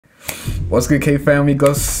What's good, KFAM? We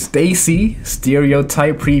got STAYC,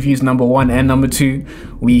 Stereotype previews #1 and #2.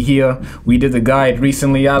 We here. We did the guide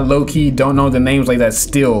recently. I low-key don't know the names like that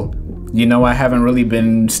still. You know, I haven't really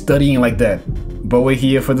been studying like that. But we're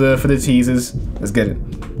here for the teasers. Let's get it.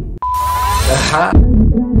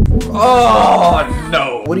 Oh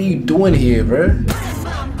no! What are you doing here, bro?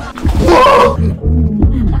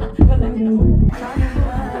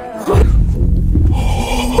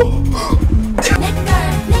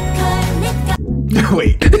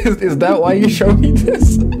 Wait, is that why you showed me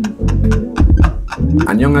this?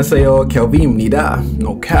 안녕하세요, KELVII입니다.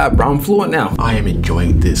 No cap, bro, I'm fluent now. I am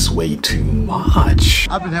enjoying this way too much.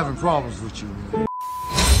 I've been having problems with you.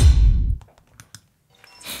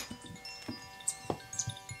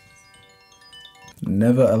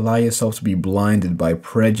 Never allow yourself to be blinded by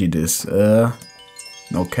prejudice.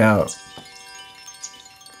 No cap.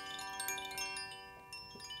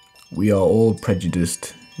 We are all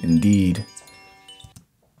prejudiced, indeed.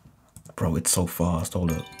 Bro, it's so fast,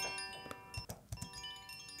 hold up.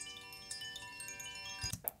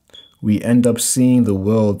 We end up seeing the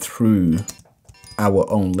world through our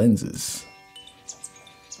own lenses.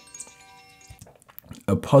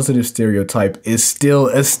 A positive stereotype is still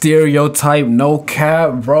a stereotype, no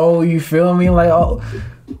cap, bro, you feel me? Like, oh,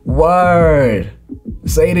 word.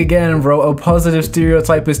 Say it again, bro. A positive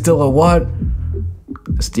stereotype is still a what?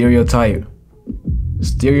 A stereotype.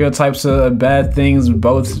 Stereotypes are bad things,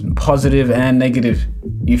 both positive and negative.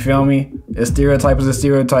 You feel me? A stereotype is a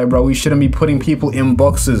stereotype, bro. We shouldn't be putting people in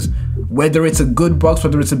boxes. Whether it's a good box,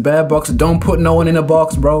 whether it's a bad box, don't put no one in a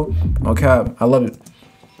box, bro. Okay, I love it.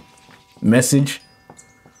 Message.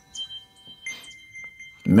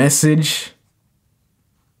 Message.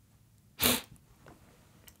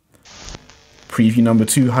 Preview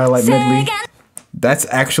 #2, highlight medley. That's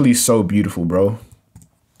actually so beautiful, bro.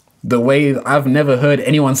 The way I've never heard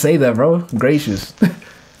anyone say that, bro. Gracious.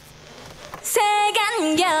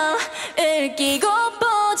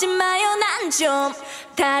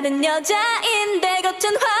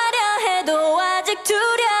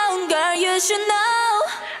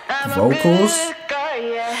 Vocals.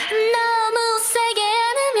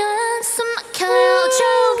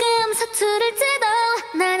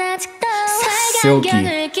 Silky.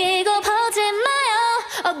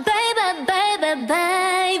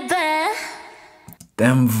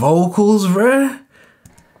 Them vocals, bruh.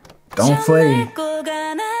 Don't play.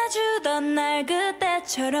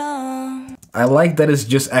 I like that it's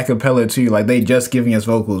just a cappella too, like they just giving us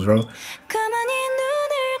vocals, bro.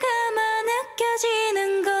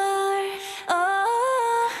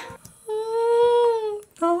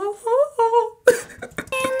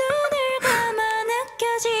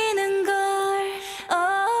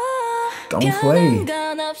 Don't play.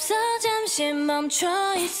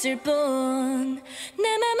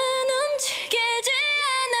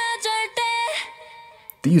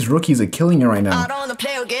 These rookies are killing it right now. I don't wanna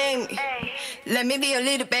play a game. Let me be a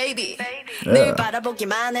little baby. 늘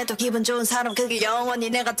바라보기만 해도 기분 좋은 사람 그게 영원히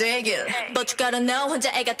내가 되길. But you gotta know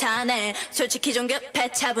혼자 애가 타네. 솔직히 좀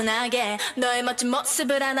급해 차분하게. 너의 멋진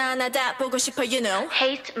모습을 하나하나 다 보고 싶어, you know.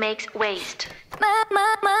 Haste makes waste. My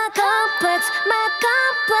complex,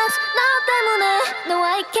 너 때문에, no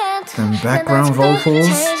I can't. Some background vocals.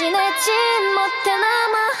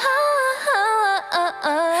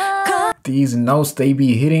 These notes they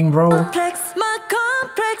be hitting, bro. My complex, 너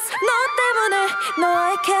때문에, no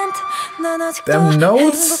I can't. 난 아직도 them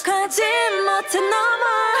notes. 행복하지 못해 no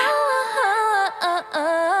more.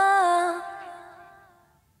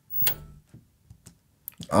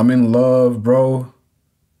 I'm in love, bro.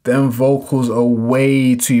 Them vocals are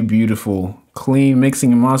way too beautiful. Clean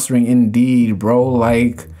mixing and mastering indeed, bro.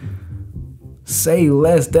 Like, say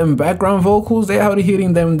less. Them background vocals, they out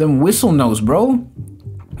hitting them whistle notes, bro.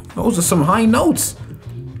 Those are some high notes.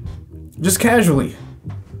 Just casually.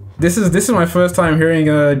 This is my first time hearing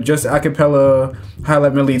just a cappella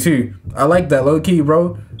highlight medley too. I like that, low key,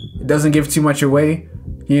 bro. It doesn't give too much away,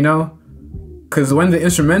 you know? Cause when the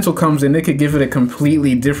instrumental comes in, it could give it a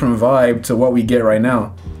completely different vibe to what we get right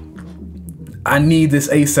now. I need this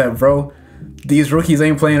ASAP, bro. These rookies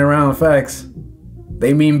ain't playing around, facts.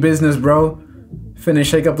 They mean business, bro. Finna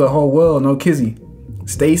shake up the whole world, no kizzy.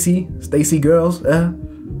 STAYC girls,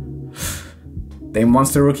 they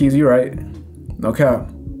monster rookies, you right. No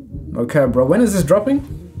cap. No cap, bro. When is this dropping?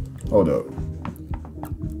 Hold up.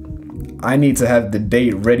 I need to have the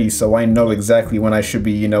date ready so I know exactly when I should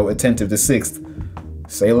be, you know, attentive. The 6th.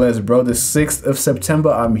 Say less, bro. The 6th of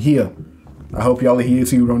September, I'm here. I hope y'all are here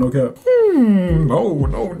too, bro. No cap. No,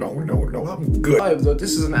 I'm good.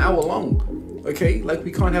 This is an hour long. okay? Like,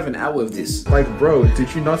 we can't have an hour of this. Like, bro,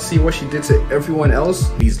 did you not see what she did to everyone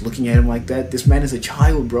else? He's looking at him like that. This man is a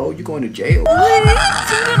child, bro. You're going to jail.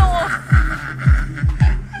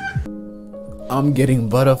 I'm getting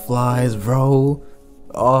butterflies, bro.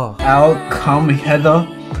 Oh, out, come Heather,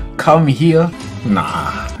 come here.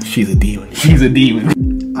 Nah, she's a demon. She's a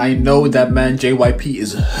demon. I know that man JYP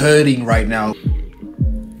is hurting right now.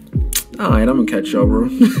 Alright, I'm gonna catch y'all, bro.